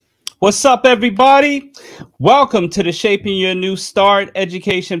What's up, everybody? Welcome to the Shaping Your New Start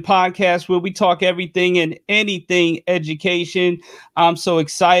Education Podcast, where we talk everything and anything education. I'm so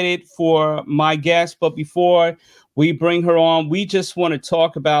excited for my guest, but before we bring her on, we just want to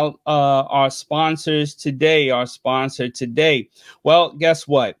talk about our sponsors today. Our sponsor today. Well, guess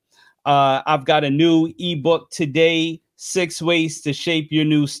what? I've got a new ebook today, 6 Ways to Shape Your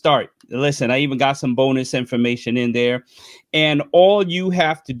New Start. Listen, I even got some bonus information in there. And all you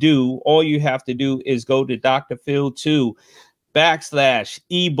have to do is go to Dr. Phil 2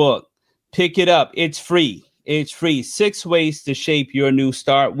 /ebook. Pick it up. It's free. It's free. 6 ways to shape your new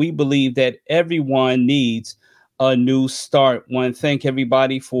start. We believe that everyone needs a new start. Want to thank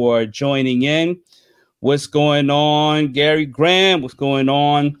everybody for joining in. What's going on, Gary Graham? What's going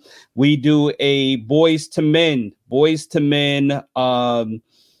on? We do a boys to men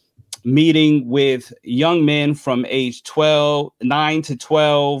meeting with young men from age 9 to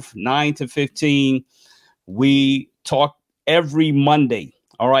 12, 9 to 15. We talk every Monday.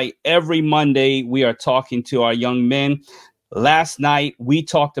 All right. Every Monday, we are talking to our young men. Last night, we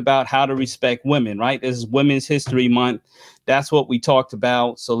talked about how to respect women, right? This is Women's History Month. That's what we talked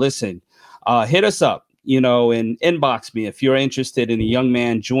about. So listen, hit us up, and inbox me if you're interested in a young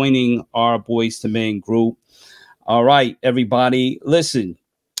man joining our Boys to Men group. All right, everybody, listen.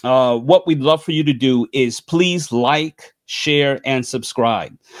 What we'd love for you to do is please like, share, and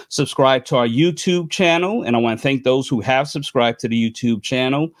subscribe. Subscribe to our YouTube channel. And I want to thank those who have subscribed to the YouTube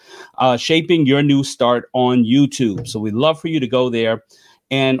channel, Shaping Your New Start on YouTube. So we'd love for you to go there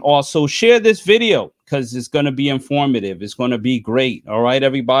and also share this video because it's going to be informative. It's going to be great. All right,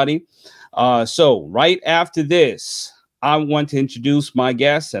 everybody. So right after this, I want to introduce my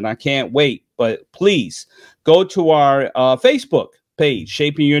guest and I can't wait, but please go to our Facebook page,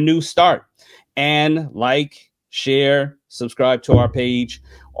 Shaping Your New Start, and like, share, subscribe to our page,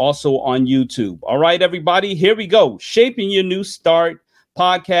 also on YouTube. All right, everybody, here we go. Shaping Your New Start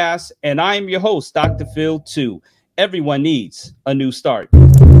podcast, and I am your host, Dr. Phil 2. Everyone needs a new start.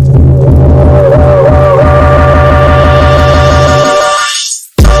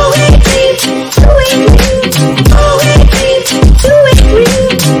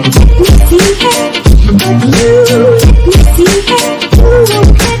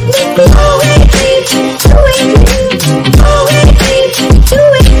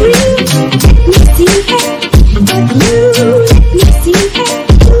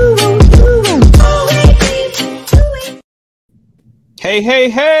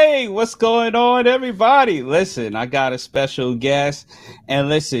 Hey, what's going on, everybody? Listen, I got a special guest, and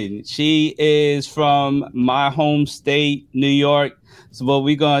listen, she is from my home state, New York. So what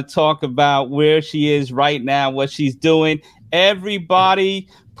we're going to talk about where she is right now, what she's doing. Everybody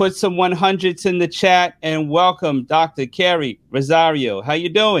put some 100s in the chat and welcome Dr. Carrie Rosario. How you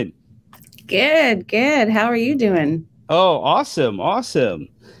doing? Good. How are you doing? Oh, awesome.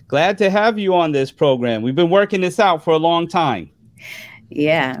 Glad to have you on this program. We've been working this out for a long time.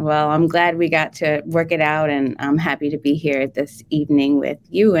 Yeah, well, I'm glad we got to work it out, and I'm happy to be here this evening with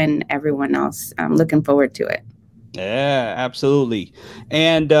you and everyone else. I'm looking forward to it. Yeah, absolutely.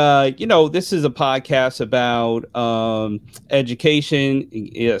 And, this is a podcast about education.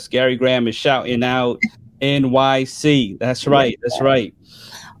 Yes, Gary Graham is shouting out NYC. That's right.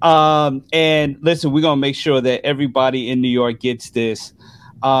 And listen, we're going to make sure that everybody in New York gets this.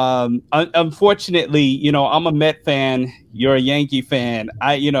 Unfortunately, I'm a Met fan. You're a Yankee fan.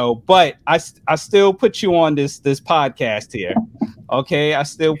 But I still put you on this podcast here. Okay, I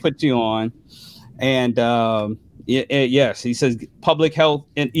still put you on, and yes, he says public health,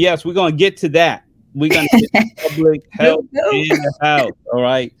 and yes, we're gonna get to that. We're gonna get to public health in the house. All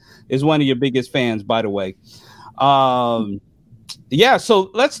right, is one of your biggest fans, by the way. Yeah,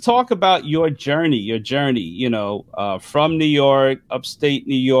 so let's talk about your journey, from New York, upstate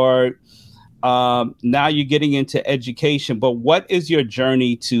New York. Now you're getting into education, but what is your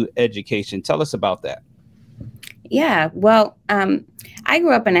journey to education? Tell us about that. Yeah, well, I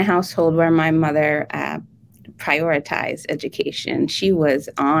grew up in a household where my mother prioritized education. She was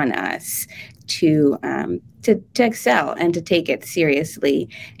on us to excel and to take it seriously.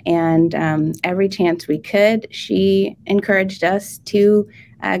 And every chance we could, she encouraged us to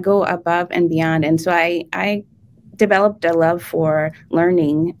go above and beyond. And so I developed a love for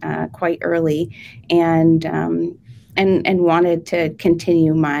learning quite early, and wanted to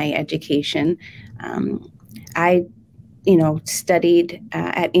continue my education. I studied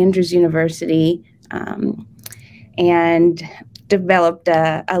at Andrews University and developed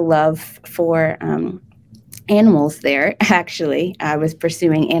a love for animals there. Actually, I was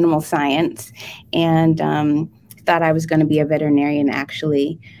pursuing animal science and thought I was going to be a veterinarian,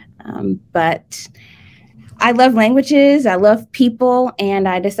 actually. But I love languages, I love people, and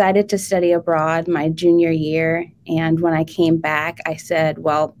I decided to study abroad my junior year. And when I came back, I said,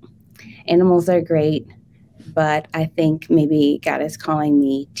 well, animals are great, but I think maybe God is calling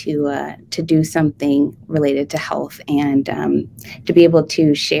me to do something related to health and to be able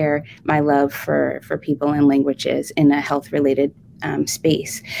to share my love for people and languages in a health related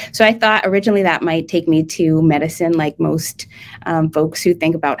space. So I thought originally that might take me to medicine, like most folks who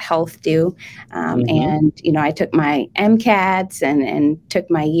think about health do. Hmm. And I took my MCATs and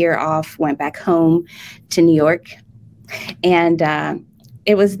took my year off, went back home to New York, and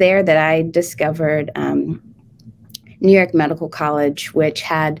it was there that I discovered New York Medical College, which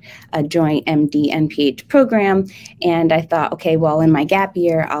had a joint MD and PhD program. And I thought, okay, well, in my gap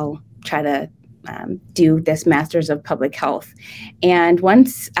year, I'll try to do this Master's of Public Health. And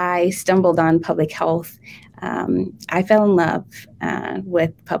once I stumbled on public health, I fell in love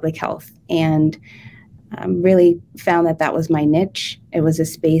with public health and really found that that was my niche. It was a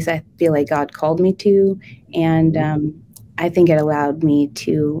space I feel like God called me to. And I think it allowed me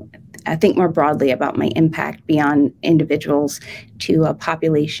to think more broadly about my impact beyond individuals to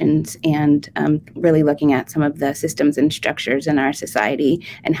populations and really looking at some of the systems and structures in our society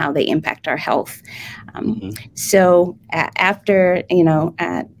and how they impact our health. Hmm. So after,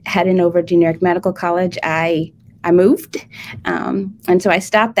 heading over to New York Medical College, I moved. And so I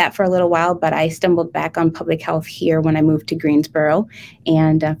stopped that for a little while, but I stumbled back on public health here when I moved to Greensboro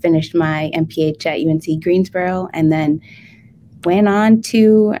and finished my MPH at UNC Greensboro, and then went on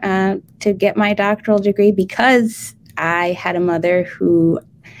to get my doctoral degree because I had a mother who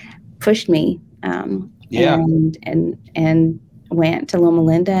pushed me, Yeah. and went to Loma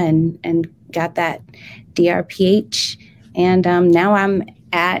Linda and got that DRPH, and now I'm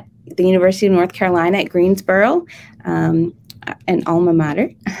at the University of North Carolina at Greensboro, um, an alma mater,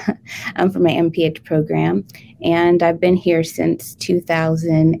 for my MPH program, and I've been here since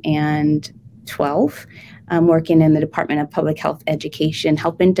 2012. Working in the Department of Public Health Education,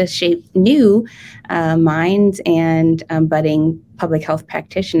 helping to shape new minds and budding public health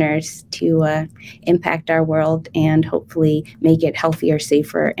practitioners to impact our world and hopefully make it healthier,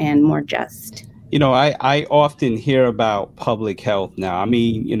 safer, and more just. I often hear about public health now. I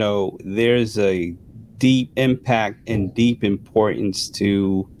mean, there's a deep impact and deep importance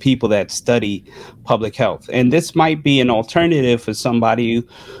to people that study public health. And this might be an alternative for somebody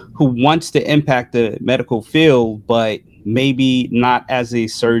who wants to impact the medical field, but maybe not as a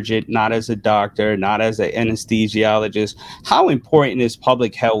surgeon, not as a doctor, not as an anesthesiologist. How important is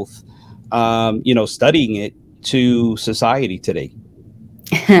public health, studying it to society today?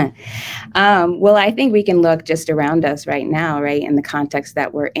 Well, I think we can look just around us right now, right, in the context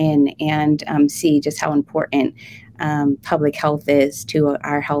that we're in, and see just how important public health is to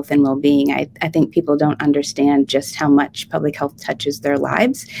our health and well being. I think people don't understand just how much public health touches their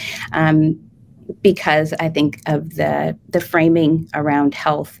lives. Because I think of the framing around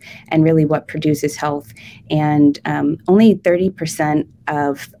health and really what produces health, and only 30%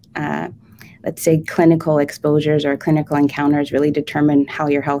 of let's say clinical exposures or clinical encounters really determine how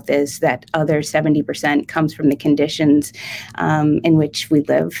your health is. That other 70% comes from the conditions in which we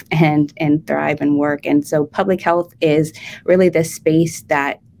live and thrive and work. And so public health is really the space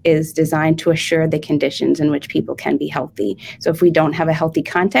that is designed to assure the conditions in which people can be healthy. So if we don't have a healthy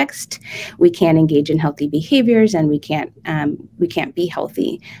context, we can't engage in healthy behaviors, and we can't be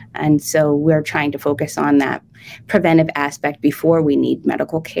healthy. And so we're trying to focus on that preventive aspect before we need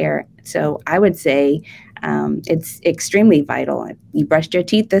medical care. So I would say it's extremely vital. If you brushed your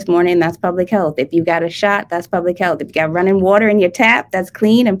teeth this morning, that's public health. If you got a shot, that's public health. If you got running water in your tap that's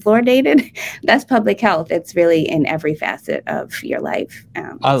clean and fluoridated, that's public health. It's really in every facet of your life.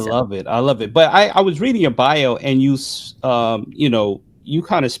 I So love it. I love it. But I was reading your bio, and you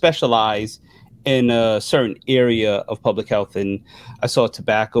kind of specialize in a certain area of public health, and I saw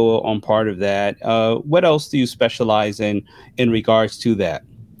tobacco on part of that. What else do you specialize in regards to that?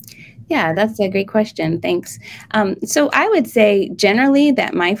 yeah, that's a great question. Thanks. So I would say generally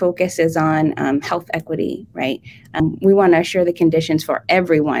that my focus is on health equity, right? We want to assure the conditions for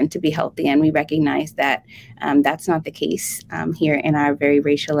everyone to be healthy, and we recognize that that's not the case here in our very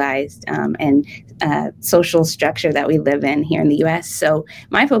racialized and social structure that we live in here in the U.S. So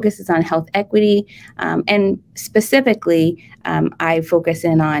my focus is on health equity, and specifically, I focus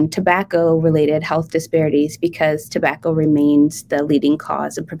in on tobacco-related health disparities because tobacco remains the leading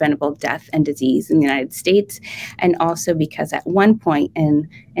cause of preventable death and disease in the United States, and also because at one point in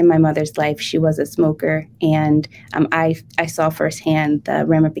my mother's life, she was a smoker, and I saw firsthand the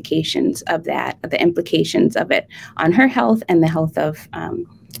ramifications of that, the implications of it on her health and the health of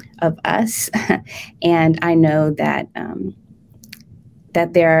of us, and I know that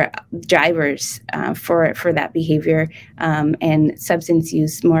that there are drivers for that behavior, and substance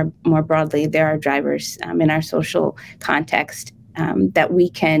use more broadly. There are drivers in our social context that we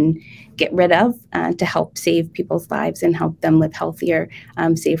can get rid of to help save people's lives and help them live healthier,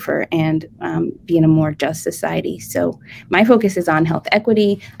 safer, and be in a more just society. So my focus is on health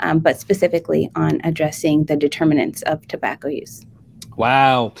equity, but specifically on addressing the determinants of tobacco use.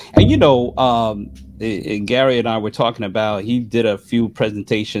 Wow. And Gary and I were talking about, he did a few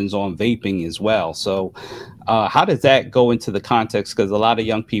presentations on vaping as well. So, how does that go into the context? Because a lot of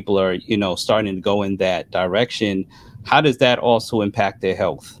young people are, starting to go in that direction. How does that also impact their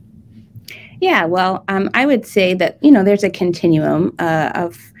health? Yeah, well, I would say that there's a continuum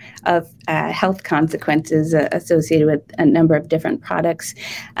of health consequences associated with a number of different products,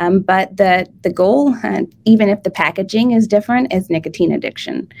 but the goal, even if the packaging is different, is nicotine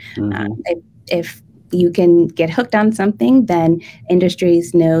addiction. Hmm. If you can get hooked on something, then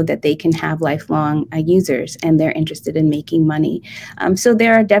industries know that they can have lifelong users, and they're interested in making money. So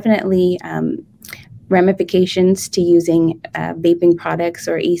there are definitely ramifications to using vaping products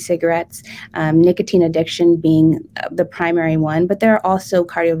or e-cigarettes, nicotine addiction being the primary one, but there are also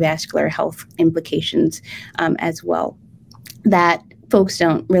cardiovascular health implications as well that folks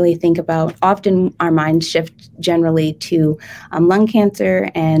don't really think about. Often our minds shift generally to lung cancer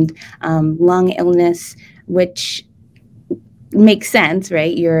and lung illness, which makes sense,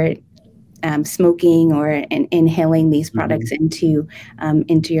 right? You're smoking or inhaling these products Hmm.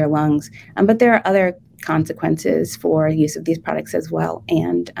 into your lungs. But there are other consequences for use of these products as well.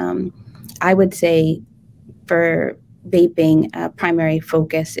 And I would say for vaping, primary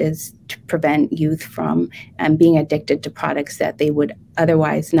focus is to prevent youth from being addicted to products that they would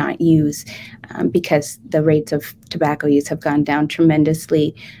otherwise not use, because the rates of tobacco use have gone down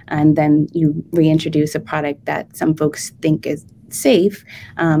tremendously. And then you reintroduce a product that some folks think is safe,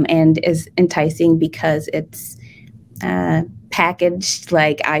 and is enticing because it's packaged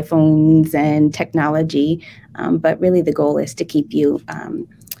like iPhones and technology. But really, the goal is to keep you,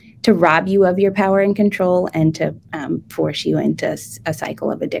 to rob you of your power and control, and to force you into a cycle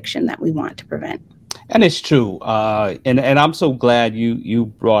of addiction that we want to prevent. And it's true. And I'm so glad you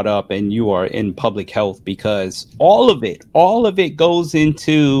brought up, and you are in public health, because all of it goes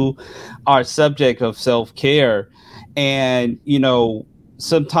into our subject of self care. And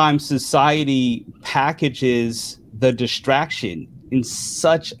sometimes society packages the distraction in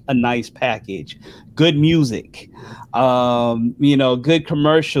such a nice package. Good music, good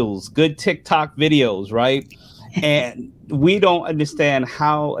commercials, good TikTok videos, right? And we don't understand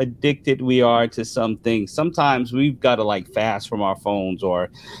how addicted we are to some things. Sometimes we've got to like fast from our phones, or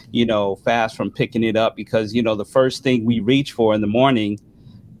fast from picking it up, because the first thing we reach for in the morning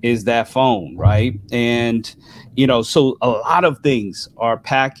is that phone, right? And so a lot of things are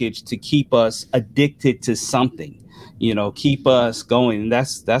packaged to keep us addicted to something, keep us going. And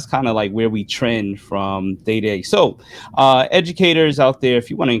that's kind of like where we trend from day to day. So, educators out there,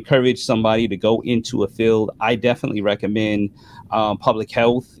 if you want to encourage somebody to go into a field, I definitely recommend public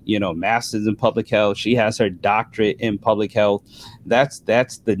health. Masters in public health. She has her doctorate in public health. That's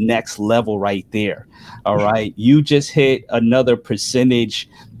the next level right there. All right, you just hit another percentage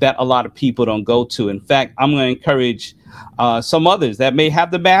that a lot of people don't go to. In fact, I'm going to encourage some others that may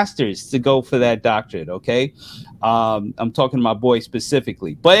have the masters to go for that doctorate. Okay, I'm talking to my boy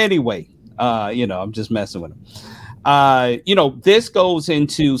specifically, but anyway, I'm just messing with him. This goes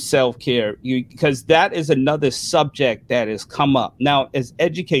into self care, because that is another subject that has come up now as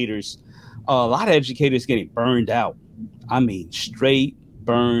educators. A lot of educators getting burned out. I mean, straight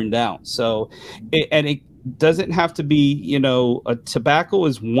burned out. So, and it doesn't have to be, a tobacco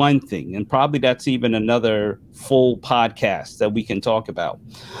is one thing, and probably that's even another full podcast that we can talk about.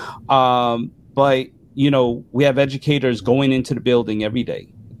 But we have educators going into the building every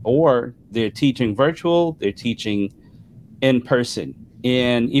day, or they're teaching virtual, they're teaching in person,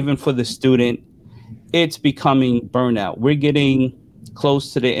 and even for the student, it's becoming burnout. We're getting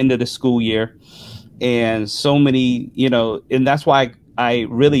close to the end of the school year, and so many, and that's why I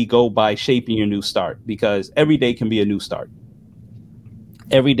really go by shaping your new start, because every day can be a new start.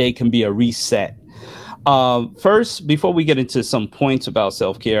 Every day can be a reset. First, before we get into some points about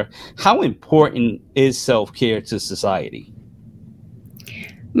self care, how important is self care to society?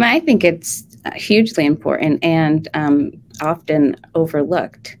 I think it's hugely important and often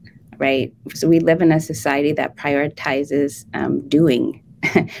overlooked, right? So we live in a society that prioritizes doing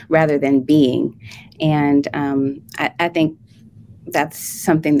rather than being. And I think that's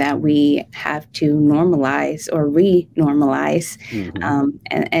something that we have to normalize or re-normalize, Hmm.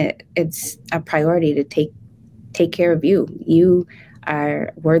 and it's a priority to take care of you. You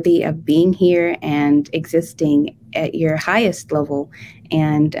are worthy of being here and existing at your highest level.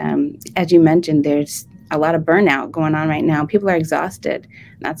 And as you mentioned, there's a lot of burnout going on right now. People are exhausted.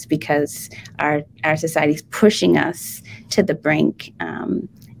 That's because our society is pushing us to the brink,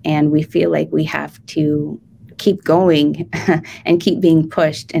 and we feel like we have to keep going and keep being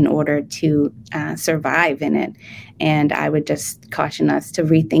pushed in order to survive in it. And I would just caution us to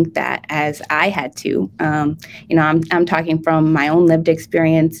rethink that, as I had to. I'm talking from my own lived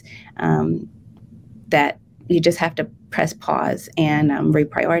experience, that you just have to press pause and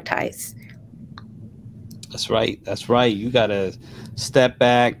reprioritize. That's right. That's right. You gotta step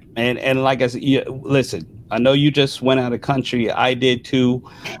back and like I said, listen. I know you just went out of country. I did too.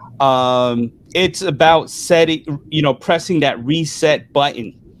 It's about setting, pressing that reset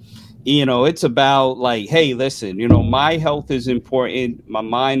button. It's about like, hey, listen, my health is important, my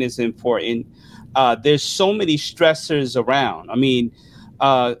mind is important. There's so many stressors around. I mean,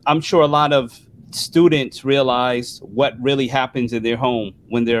 I'm sure a lot of students realize what really happens in their home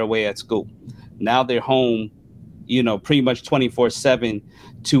when they're away at school. Now they're home, pretty much 24/7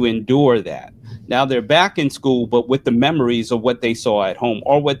 to endure that. Now they're back in school, but with the memories of what they saw at home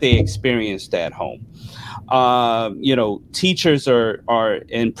or what they experienced at home. Teachers are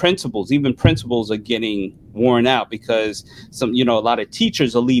and principals, even principals are getting worn out because a lot of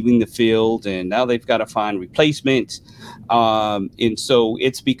teachers are leaving the field and now they've got to find replacements. And so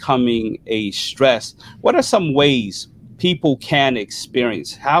it's becoming a stress. What are some ways people can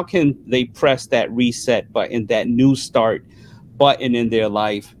experience? How can they press that reset button, that new start button in their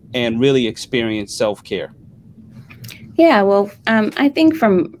life and really experience self-care? Yeah, well, I think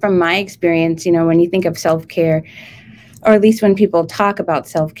from my experience, when you think of self care, or at least when people talk about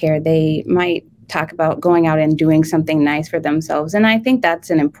self care, they might talk about going out and doing something nice for themselves. And I think that's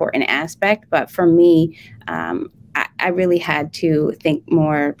an important aspect. But for me, I really had to think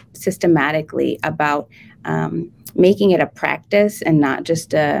more systematically about making it a practice and not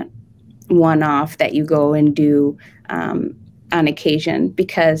just a one off that you go and do on occasion,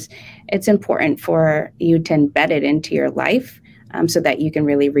 because it's important for you to embed it into your life, so that you can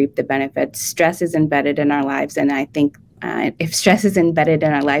really reap the benefits. Stress is embedded in our lives, and I think if stress is embedded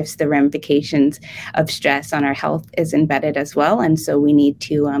in our lives, the ramifications of stress on our health is embedded as well. And so we need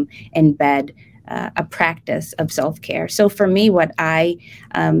to embed a practice of self care. So for me, what I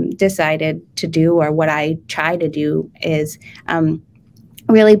decided to do, or what I try to do, is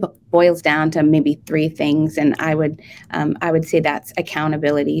really boils down to maybe three things, and I would say that's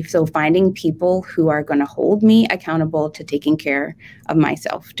accountability. So finding people who are going to hold me accountable to taking care of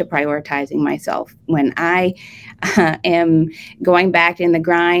myself, to prioritizing myself when I am going back in the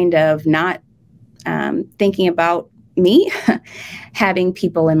grind of not thinking about me. Having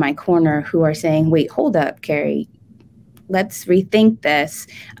people in my corner who are saying, "Wait, hold up, Carrie, let's rethink this,"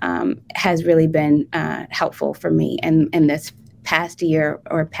 has really been helpful for me in this past year,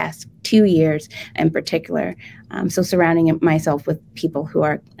 or past 2 years in particular. So surrounding myself with people who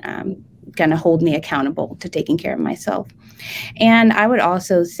are going to hold me accountable to taking care of myself. And I would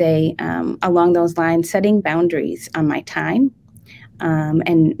also say, along those lines, setting boundaries on my time,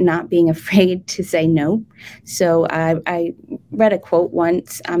 and not being afraid to say no. So I read a quote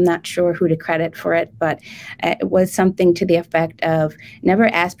once. I'm not sure who to credit for it, but it was something to the effect of, never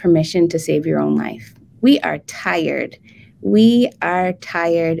ask permission to save your own life. We are tired. We are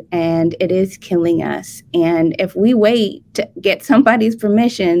tired, and it is killing us. And if we wait to get somebody's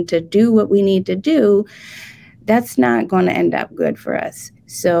permission to do what we need to do, that's not going to end up good for us.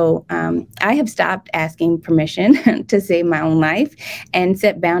 So I have stopped asking permission to save my own life and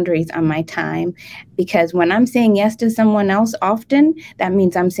set boundaries on my time, because when I'm saying yes to someone else often, that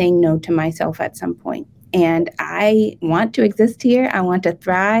means I'm saying no to myself at some point. And I want to exist here. I want to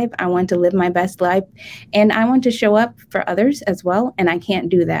thrive. I want to live my best life. And I want to show up for others as well. And I can't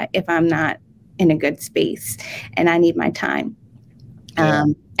do that if I'm not in a good space, and I need my time. Yeah.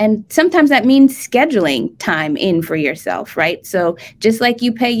 And sometimes that means scheduling time in for yourself, right? So just like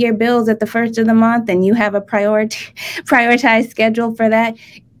you pay your bills at the first of the month and you have a prioritized schedule for that,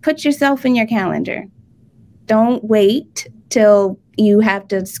 put yourself in your calendar. Don't wait till you have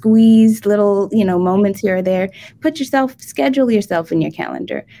to squeeze little, moments here or there. Schedule yourself in your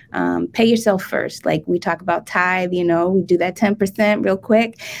calendar. Pay yourself first. Like we talk about tithe, we do that 10% real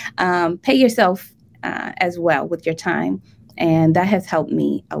quick. Pay yourself as well with your time. And that has helped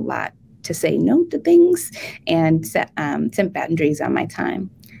me a lot to say no to things and set boundaries on my time.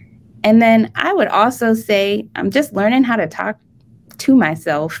 And then I would also say I'm just learning how to talk to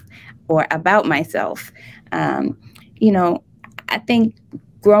myself or about myself. Um, you know, I think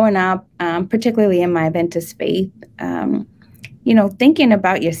growing up, particularly in my Adventist faith, thinking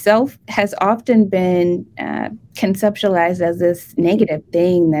about yourself has often been conceptualized as this negative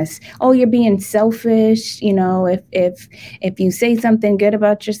thing. This, oh, you're being selfish. If you say something good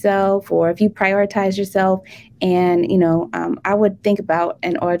about yourself, or if you prioritize yourself. And I would think about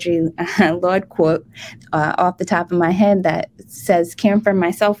an Audrey Lorde quote off the top of my head that says, "Caring for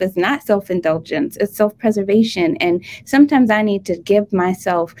myself is not self-indulgence; it's self-preservation." And sometimes I need to give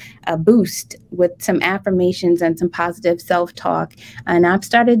myself a boost with some affirmations and some positive self-talk. And I've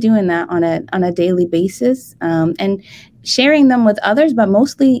started doing that on a daily basis, and sharing them with others, but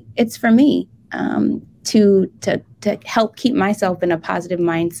mostly it's for me, to help keep myself in a positive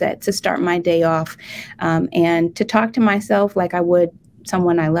mindset, to start my day off, and to talk to myself like I would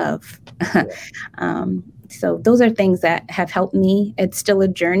someone I love. So those are things that have helped me. It's still a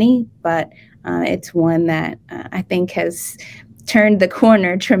journey, but it's one that I think has turned the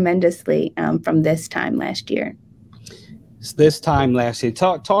corner tremendously, from this time last year. This time last year,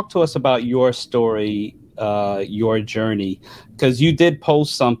 talk to us about your story, your journey, because you did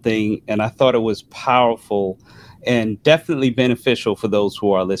post something, and I thought it was powerful and definitely beneficial for those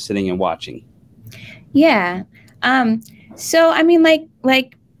who are listening and watching. Yeah. Um, so I mean,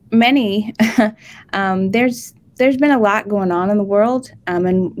 like many, there's been a lot going on in the world,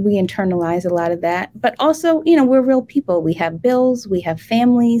 and we internalize a lot of that. But also, we're real people. We have bills. We have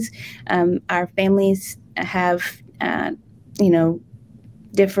families. Our families have, you know,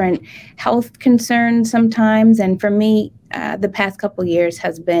 different health concerns sometimes. And for me, the past couple years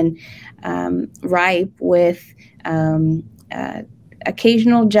has been ripe with uh,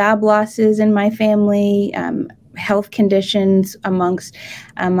 occasional job losses in my family, health conditions amongst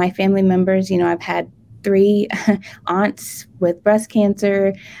my family members. I've had three aunts with breast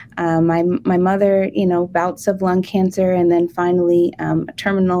cancer, my mother, bouts of lung cancer, and then finally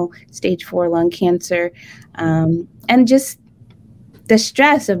terminal stage 4 lung cancer, and just the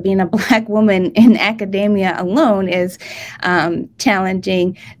stress of being a Black woman in academia alone is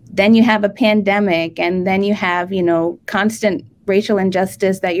challenging. Then you have a pandemic, and then you have, constant racial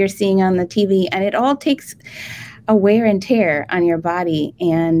injustice that you're seeing on the TV, and it all takes a wear and tear on your body,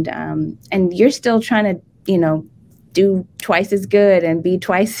 and you're still trying to, do twice as good and be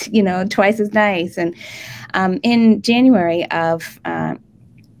twice as nice. And in January of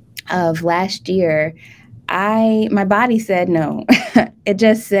last year, my body said no. It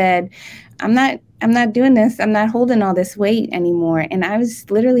just said, I'm not doing this. I'm not holding all this weight anymore. And I was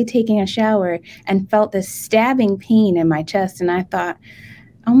literally taking a shower and felt this stabbing pain in my chest. And I thought,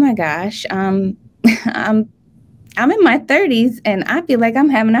 oh my gosh, I'm I'm in my 30s and I feel like I'm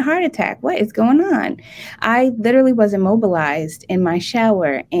having a heart attack. What is going on? I literally was immobilized in my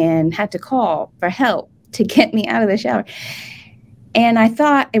shower and had to call for help to get me out of the shower. And I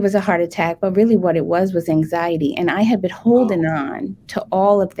thought it was a heart attack, but really what it was anxiety. And I had been holding Wow. on to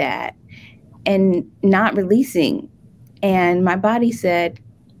all of that and not releasing. And my body said,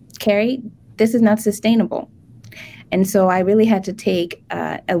 Carrie, this is not sustainable. And so I really had to take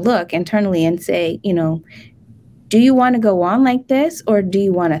a look internally and say, do you want to go on like this, or do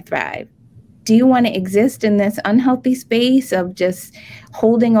you want to thrive? Do you want to exist in this unhealthy space of just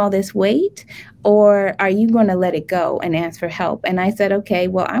holding all this weight, or are you going to let it go and ask for help? And I said, okay,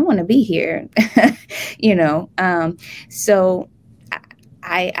 well, I want to be here. you know so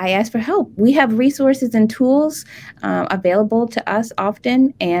I asked for help. We have resources and tools available to us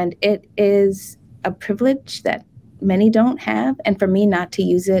often, and it is a privilege that many don't have, and for me not to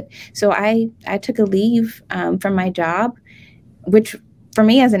use it. So I took a leave from my job, which for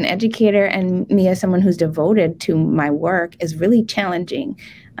me as an educator and me as someone who's devoted to my work is really challenging,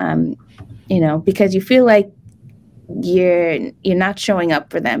 um, because you feel like you're not showing up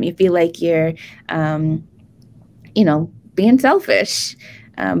for them. You feel like you're um, being selfish.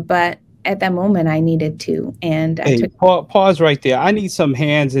 But at that moment, I needed to, and I Hey, took. pause right there. I need some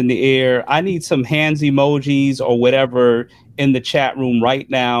hands in the air. I need some hands emojis or whatever in the chat room right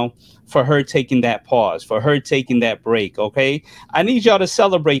now for her taking that pause, for her taking that break. Okay, I need y'all to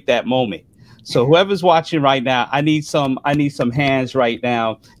celebrate that moment. So whoever's watching right now, I need some hands right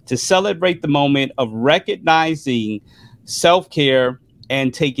now to celebrate the moment of recognizing self care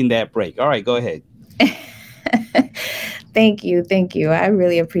and taking that break. All right, go ahead. Thank you. I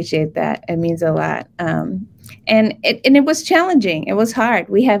really appreciate that. It means a lot. And it was challenging. It was hard.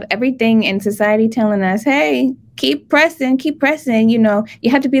 We have everything in society telling us, "Hey, keep pressing. You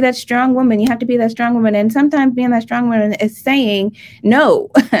have to be that strong woman. You have to be that strong woman. And sometimes being that strong woman is saying,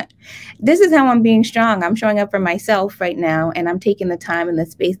 no, this is how I'm being strong. I'm showing up for myself right now, and I'm taking the time and the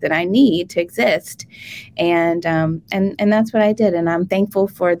space that I need to exist. And that's what I did. And I'm thankful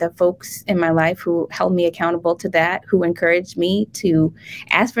for the folks in my life who held me accountable to that, who encouraged me to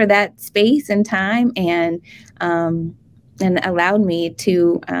ask for that space and time, and allowed me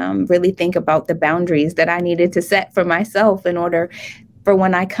to really think about the boundaries that I needed to set for myself in order for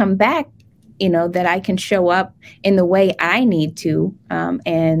when I come back, that I can show up in the way I need to,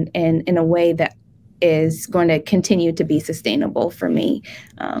 and in a way that is going to continue to be sustainable for me.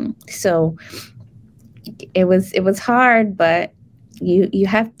 So it was hard, but you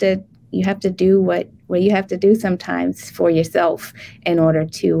have to do what you have to do sometimes for yourself in order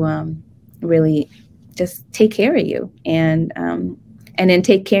to really just take care of you. And in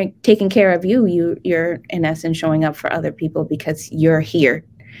taking care of you, you're in essence showing up for other people because you're here.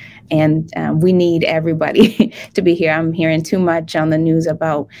 And we need everybody to be here. I'm hearing too much on the news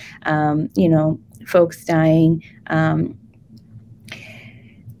about folks dying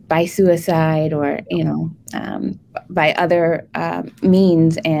by suicide, or by other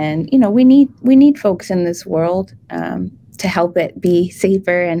means. And we need folks in this world to help it be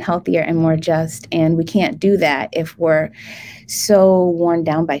safer and healthier and more just. And we can't do that if we're so worn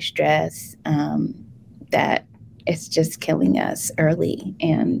down by stress that it's just killing us early.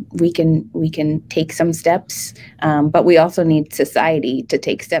 And we can take some steps, but we also need society to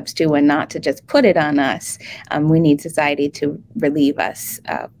take steps too, and not to just put it on us. We need society to relieve us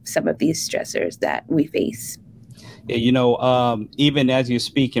of some of these stressors that we face. Yeah, even as you're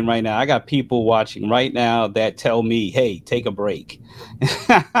speaking right now, I got people watching right now that tell me, "Hey, take a break."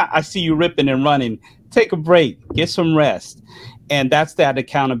 I see you ripping and running. Take a break, get some rest, and that's that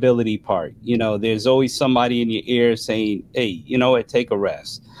accountability part. There's always somebody in your ear saying, "Hey, you know what? Take a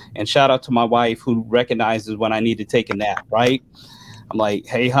rest." And shout out to my wife who recognizes when I need to take a nap. Right? I'm like,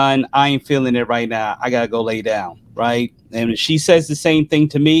 hey, hun, I ain't feeling it right now. I gotta go lay down, right? And she says the same thing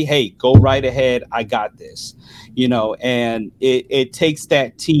to me. Hey, go right ahead. I got this, and it takes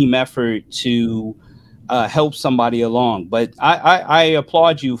that team effort to help somebody along. But I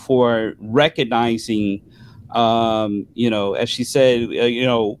applaud you for recognizing, as she said,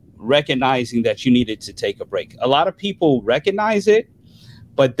 recognizing that you needed to take a break. A lot of people recognize it,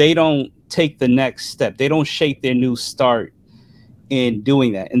 but they don't take the next step. They don't shape their new start in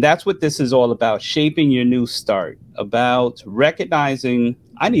doing that. And that's what this is all about, shaping your new start, about recognizing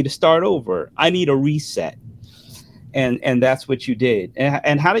I need to start over. I need a reset. And that's what you did.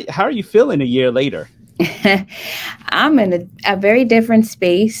 And how are you feeling a year later? I'm in a very different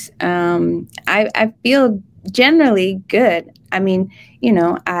space. I feel generally good. I mean,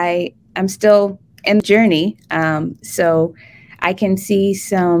 I'm still in the journey, so I can see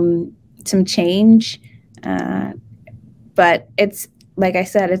some change, uh, but it's like I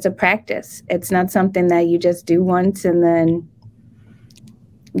said, it's a practice. It's not something that you just do once and then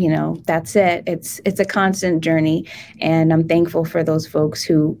that's it. It's a constant journey, and I'm thankful for those folks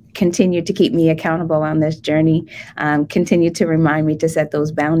who continue to keep me accountable on this journey, continue to remind me to set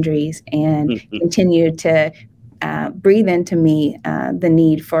those boundaries, and continue to breathe into me the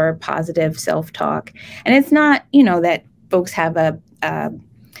need for positive self-talk. And it's not that folks have a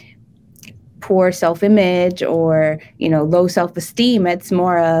poor self-image or low self-esteem. It's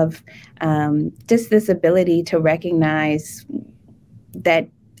more of just this ability to recognize that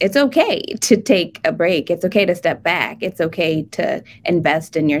it's okay to take a break. It's okay to step back. It's okay to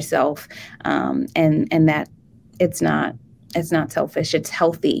invest in yourself, and that it's not selfish. It's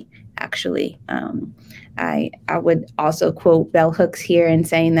healthy, actually. I would also quote Bell Hooks here in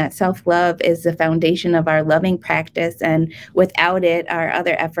saying that self love is the foundation of our loving practice, and without it, our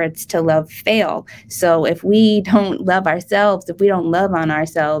other efforts to love fail. So if we don't love ourselves, if we don't love on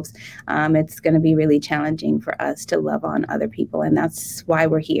ourselves, it's going to be really challenging for us to love on other people. And that's why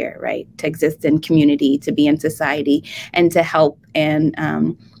we're here, right? To exist in community, to be in society, and to help. And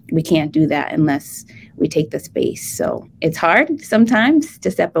we can't do that unless we take the space. So it's hard sometimes to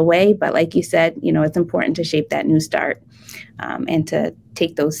step away, but like you said, it's important to shape that new start, and to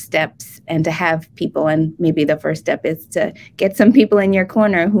take those steps and to have people. And maybe the first step is to get some people in your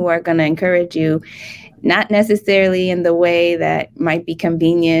corner who are going to encourage you, not necessarily in the way that might be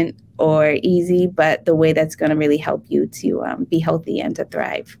convenient or easy, but the way that's going to really help you to be healthy and to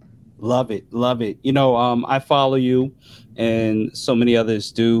thrive. Love it, love it. I follow you, and so many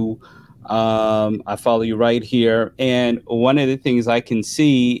others do. I follow you right here, and one of the things I can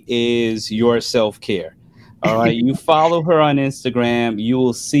see is your self care. All right. You follow her on Instagram, you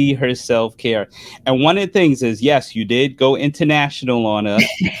will see her self care. And one of the things is, yes, you did go international on us,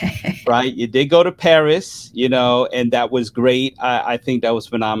 right? You did go to Paris, and that was great. I think that was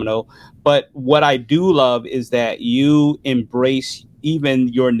phenomenal. But what I do love is that you embrace even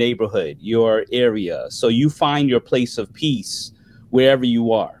your neighborhood, your area. So you find your place of peace wherever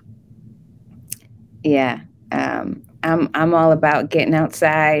you are. Yeah. I'm all about getting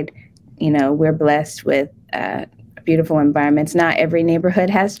outside. We're blessed with beautiful environments. Not every neighborhood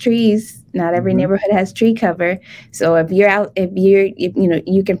has trees. Not every Hmm. neighborhood has tree cover. So if you're out, if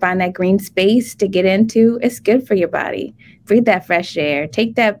you can find that green space to get into, it's good for your body. Breathe that fresh air.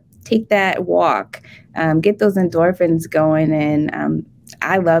 Take that walk. Get those endorphins going. And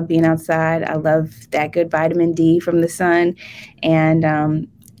I love being outside. I love that good vitamin D from the sun, and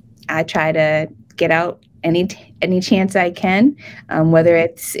I try to get out any chance I can, whether Hmm.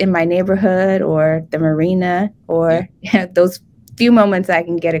 it's in my neighborhood or the marina Yeah. or those few moments I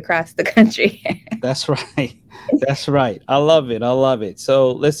can get across the country. That's right. That's right. I love it. I love it.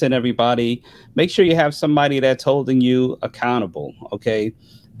 So, listen, everybody, make sure you have somebody that's holding you accountable, okay,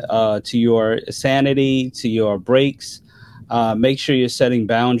 to your sanity, to your breaks. Make sure you're setting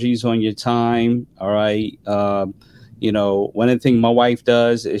boundaries on your time. All right. One of the things my wife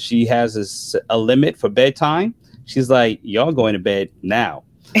does is she has a limit for bedtime. She's like, y'all going to bed now.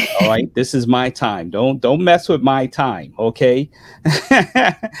 All right, this is my time. Don't mess with my time, okay?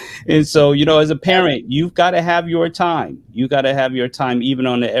 And so, as a parent, you've got to have your time. You got to have your time even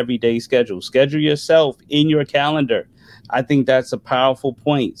on the everyday schedule. Schedule yourself in your calendar. I think that's a powerful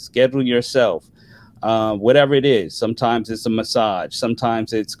point. Schedule yourself. Whatever it is. Sometimes it's a massage.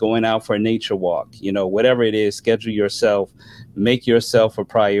 Sometimes it's going out for a nature walk. Whatever it is, schedule yourself. Make yourself a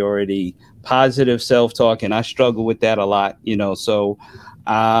priority. Positive self talk, and I struggle with that a lot. So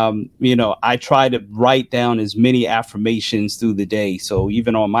I try to write down as many affirmations through the day. So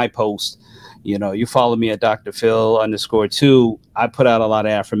even on my post, you follow me at Dr. Phil _2. I put out a lot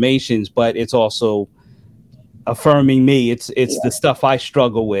of affirmations, but it's also affirming me. It's the Yeah, stuff I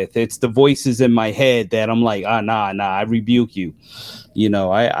struggle with. It's the voices in my head that I'm like, nah, I rebuke you.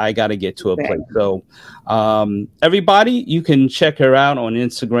 I got to get to a place. right. So, everybody, you can check her out on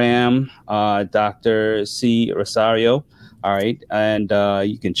Instagram, Dr. C Rosario. All right. And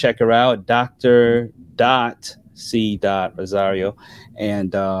you can check her out, Dr. C. Rosario.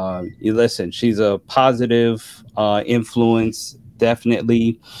 And you listen, she's a positive influence,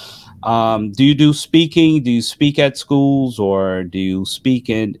 definitely. Do you do speaking? Do you speak at schools or do you speak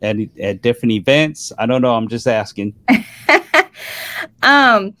at different events? I don't know. I'm just asking.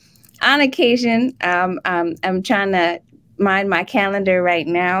 um, on occasion, I'm trying to mind my calendar right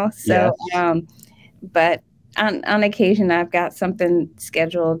now. So, Yes. but on occasion, I've got something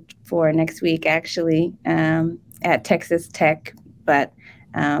scheduled for next week, actually, at Texas Tech. But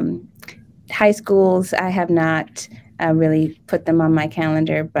um, high schools, I have not really put them on my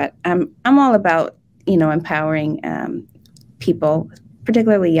calendar. But I'm all about empowering people,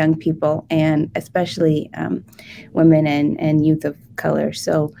 particularly young people, and especially women and youth of color.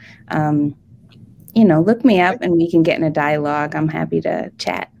 So, look me up and we can get in a dialogue. I'm happy to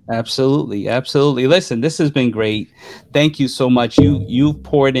chat. Absolutely, absolutely. Listen, this has been great. Thank you so much. You've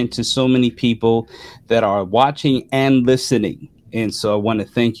poured into so many people that are watching and listening, and so I want to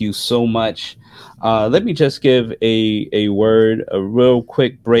thank you so much. Let me just give a word, a real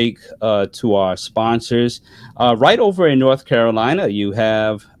quick break to our sponsors. Right over in North Carolina, you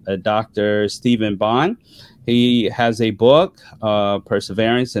have Dr. Stephen Bond. He has a book,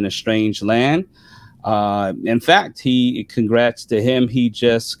 Perseverance in a Strange Land. In fact, he congrats to him. He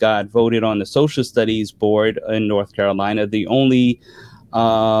just got voted on the Social Studies Board in North Carolina, the only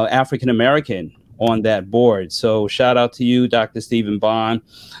African American on that board. So shout out to you, Dr. Stephen Bond.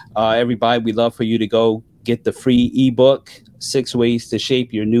 Everybody, we'd love for you to go get the free ebook, 6 Ways to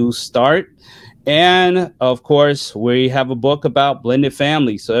Shape Your New Start. And of course, we have a book about blended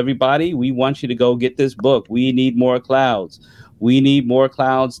families. So, everybody, we want you to go get this book. We Need More Clouds. We Need More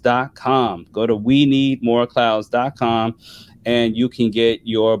Clouds.com. Go to We Need More Clouds.com and you can get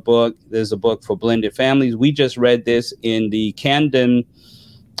your book. There's a book for blended families. We just read this in the Camden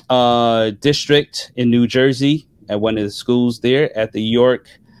district in New Jersey at one of the schools there at the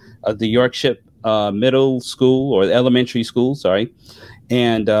Yorkshire Middle School or elementary school. Sorry,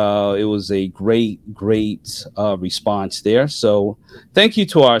 and it was a great response there. So thank you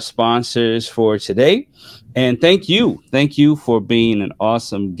to our sponsors for today, and thank you for being an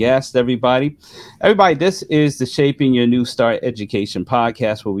awesome guest, everybody. This is the Shaping Your New Start Education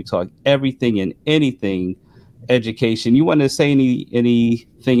podcast, where we talk everything and anything education. You want to say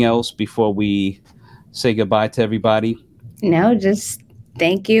anything else before we say goodbye to everybody. No, just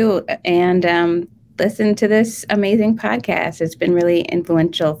thank you and listen to this amazing podcast. It's been really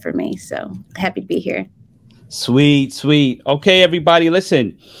influential for me. So happy to be here. Sweet, sweet. Okay, everybody,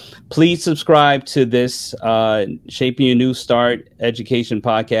 listen. Please subscribe to this Shaping Your New Start Education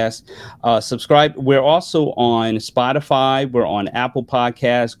podcast. Subscribe. We're also on Spotify. We're on Apple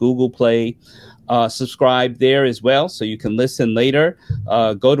Podcasts, Google Play. Subscribe there as well so you can listen later.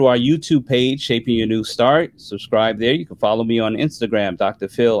 Go to our YouTube page, Shaping Your New Start. Subscribe there. You can follow me on Instagram, Dr.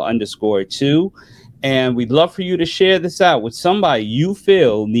 Phil _2. And we'd love for you to share this out with somebody you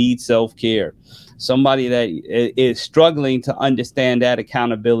feel needs self care, somebody that is struggling to understand that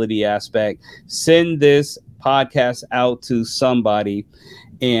accountability aspect. Send this podcast out to somebody.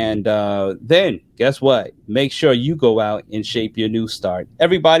 And then guess what? Make sure you go out and shape your new start.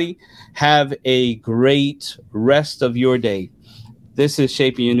 Everybody, have a great rest of your day. This is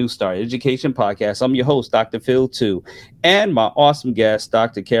Shaping Your New Start Education Podcast. I'm your host, Dr. Phil 2, and my awesome guest,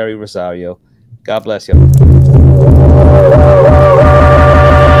 Dr. Carrie Rosario. God bless you.